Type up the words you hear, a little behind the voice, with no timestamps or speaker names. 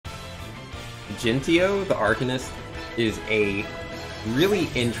Vigintio, the Arcanist, is a really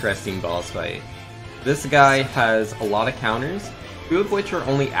interesting boss fight. This guy has a lot of counters, 2 of which are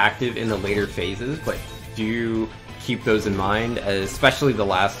only active in the later phases, but do keep those in mind, especially the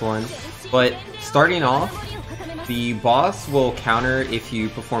last one. But starting off, the boss will counter if you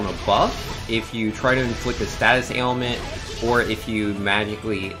perform a buff, if you try to inflict a status ailment, or if you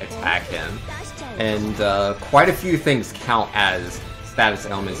magically attack him. And quite a few things count as status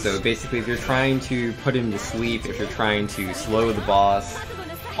ailments, so basically if you're trying to put him to sleep, if you're trying to slow the boss,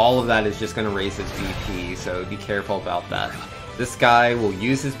 all of that is just going to raise his BP, so be careful about that. This guy will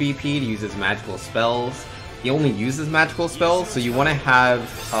use his BP to use his magical spells. He only uses magical spells, so you want to have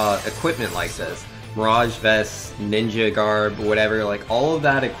equipment like this. Mirage Vest, Ninja Garb, whatever, like all of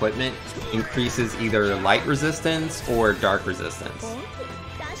that equipment increases either light resistance or dark resistance.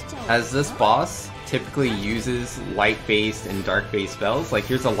 As this boss typically uses light-based and dark-based spells, like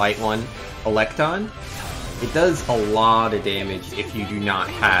here's a light one, Electon. It does a lot of damage if you do not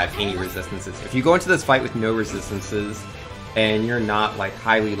have any resistances. If you go into this fight with no resistances, and you're not like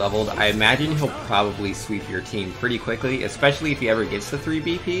highly leveled, I imagine he'll probably sweep your team pretty quickly, especially if he ever gets to 3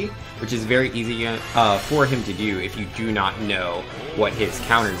 BP, which is very easy for him to do if you do not know what his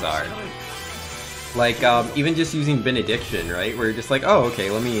counters are. Like, even just using Benediction, right? Where you're just like, oh, okay,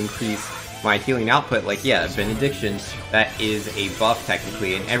 let me increase my healing output. Like, yeah, Benediction, that is a buff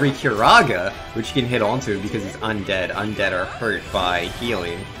technically, and every Kiraga, which you can hit onto because he's undead. Undead are hurt by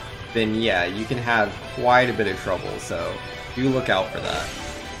healing. Then yeah, you can have quite a bit of trouble, so do look out for that.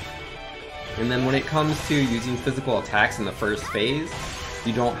 And then when it comes to using physical attacks in the first phase,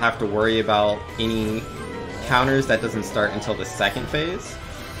 you don't have to worry about any counters. That doesn't start until the second phase.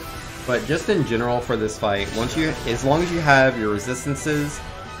 But just in general for this fight, as long as you have your resistances,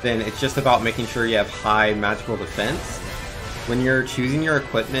 then it's just about making sure you have high magical defense. When you're choosing your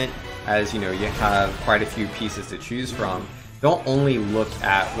equipment, as you know, you have quite a few pieces to choose from, don't only look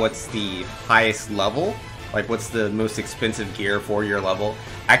at what's the highest level, like what's the most expensive gear for your level.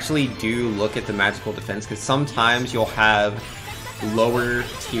 Actually do look at the magical defense, because sometimes you'll have lower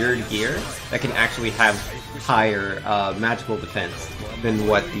tiered gear that can actually have higher magical defense than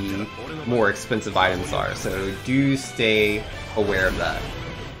what the more expensive items are, so do stay aware of that.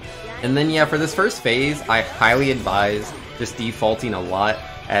 And then yeah, for this first phase, I highly advise just defaulting a lot,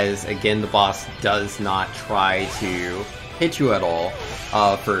 as again the boss does not try to hit you at all,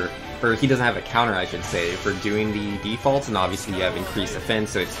 he doesn't have a counter, I should say, for doing the defaults, and obviously you have increased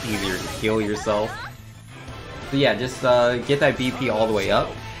defense, so it's easier to heal yourself. So yeah, just get that BP all the way up.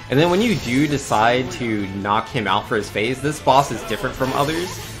 And then when you do decide to knock him out for his phase, this boss is different from others.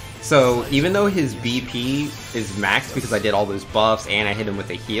 So even though his BP is maxed because I did all those buffs and I hit him with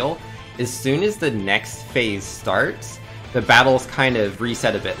a heal, as soon as the next phase starts, the battles kind of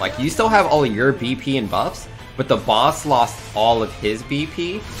reset a bit. Like, you still have all of your BP and buffs, but the boss lost all of his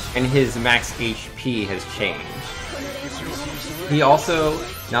BP, and his max HP has changed. He also,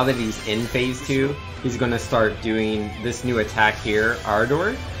 now that he's in phase 2, he's going to start doing this new attack here,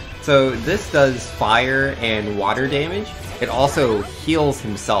 Ardor. So this does fire and water damage. It also heals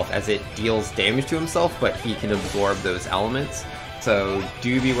himself as it deals damage to himself, but he can absorb those elements. So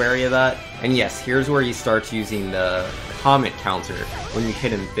do be wary of that. And yes, here's where he starts using the Comet counter when you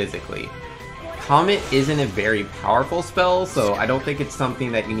hit him physically. Comet isn't a very powerful spell, so I don't think it's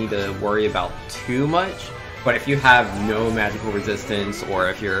something that you need to worry about too much. But if you have no magical resistance, or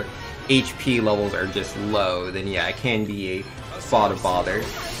if your HP levels are just low, then yeah, it can be a spot of bother.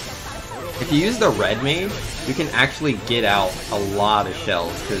 If you use the red mage, you can actually get out a lot of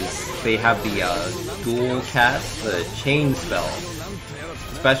shells, because they have the dual cast, the chain spell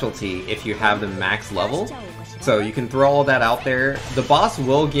specialty if you have the max level. So you can throw all that out there. The boss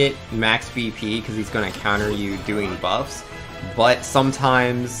will get max BP because he's going to counter you doing buffs, but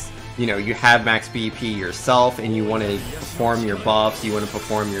sometimes, you know, you have max BP yourself and you want to perform your buffs, you want to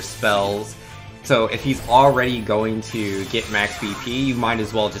perform your spells. So if he's already going to get max BP, you might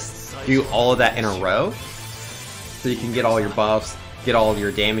as well just do all of that in a row, so you can get all your buffs, get all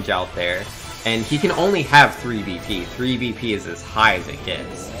your damage out there. And he can only have 3 BP. 3 BP is as high as it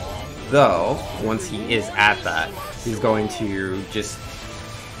gets. Though, once he is at that, he's going to just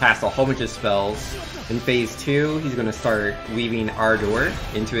cast a whole bunch of spells. In phase 2, he's going to start weaving Ardor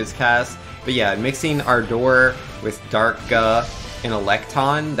into his cast. But yeah, mixing Ardor with Darka and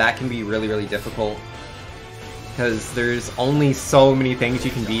Electon, that can be really, really difficult, because there's only so many things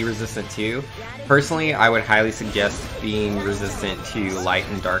you can be resistant to. Personally, I would highly suggest being resistant to light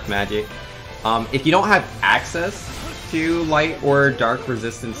and dark magic. If you don't have access to light or dark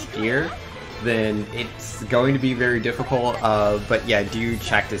resistance gear, then it's going to be very difficult. But yeah, do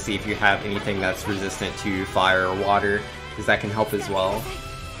check to see if you have anything that's resistant to fire or water, because that can help as well.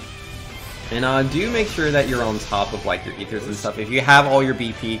 And do make sure that you're on top of like your ethers and stuff. If you have all your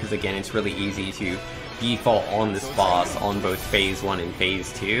BP, because again, it's really easy to default on this boss on both Phase 1 and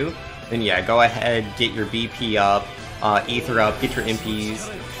Phase 2, then yeah, go ahead, get your BP up, ether up, get your MPs,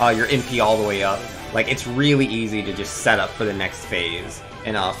 your MP all the way up. Like, it's really easy to just set up for the next phase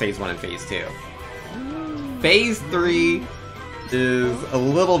in Phase 1 and Phase 2. Phase 3 is a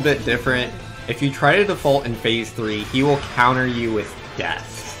little bit different. If you try to default in Phase 3, he will counter you with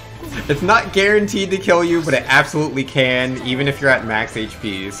death. It's not guaranteed to kill you, but it absolutely can, even if you're at max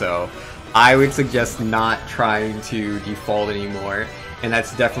HP, so I would suggest not trying to default anymore. And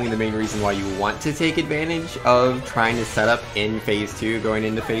that's definitely the main reason why you want to take advantage of trying to set up in Phase 2 going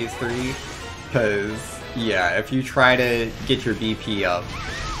into Phase 3. Because, yeah, if you try to get your BP up,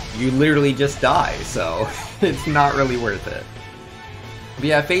 you literally just die, so it's not really worth it. But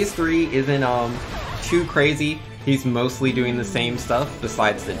yeah, Phase 3 isn't too crazy. He's mostly doing the same stuff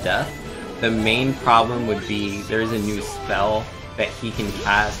besides the death. The main problem would be there's a new spell that he can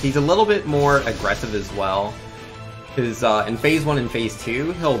cast. He's a little bit more aggressive as well. Because in Phase 1 and Phase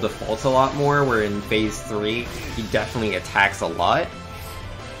 2, he'll default a lot more, where in Phase 3, he definitely attacks a lot.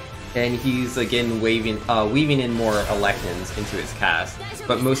 And he's, again, weaving in more Electins into his cast.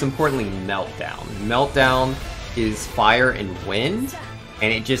 But most importantly, Meltdown. Meltdown is fire and wind,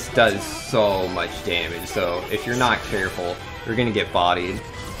 and it just does so much damage. So if you're not careful, you're gonna get bodied.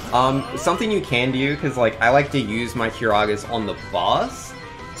 Something you can do, because like I like to use my Kiragas on the boss.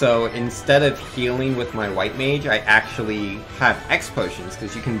 So instead of healing with my White Mage, I actually have X potions,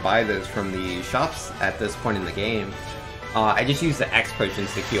 because you can buy those from the shops at this point in the game. I just use the X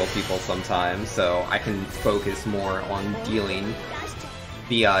potions to heal people sometimes, so I can focus more on dealing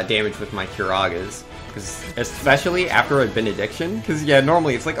the damage with my Kiragas. Because especially after a Benediction, because yeah,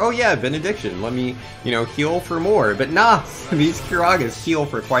 normally it's like, oh yeah, Benediction, let me, you know, heal for more. But nah, these Kiragas heal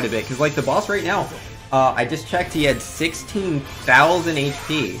for quite a bit. Because like the boss right now, I just checked, he had 16,000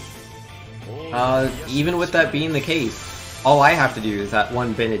 HP. Even with that being the case, all I have to do is that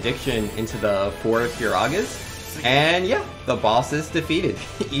one Benediction into the 4 Kiragas, and yeah, the boss is defeated.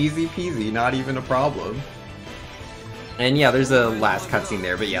 Easy peasy, not even a problem. And yeah, there's a last cutscene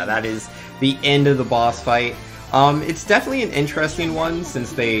there, but yeah, that is the end of the boss fight. It's definitely an interesting one,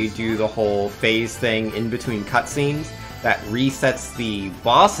 since they do the whole phase thing in between cutscenes that resets the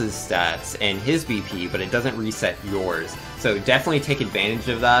boss's stats and his BP, but it doesn't reset yours. So definitely take advantage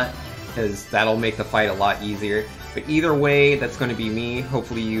of that, because that'll make the fight a lot easier. But either way, that's going to be me.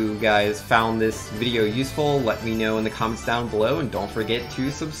 Hopefully you guys found this video useful. Let me know in the comments down below, and don't forget to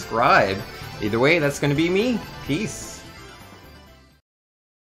subscribe. Either way, that's going to be me. Peace.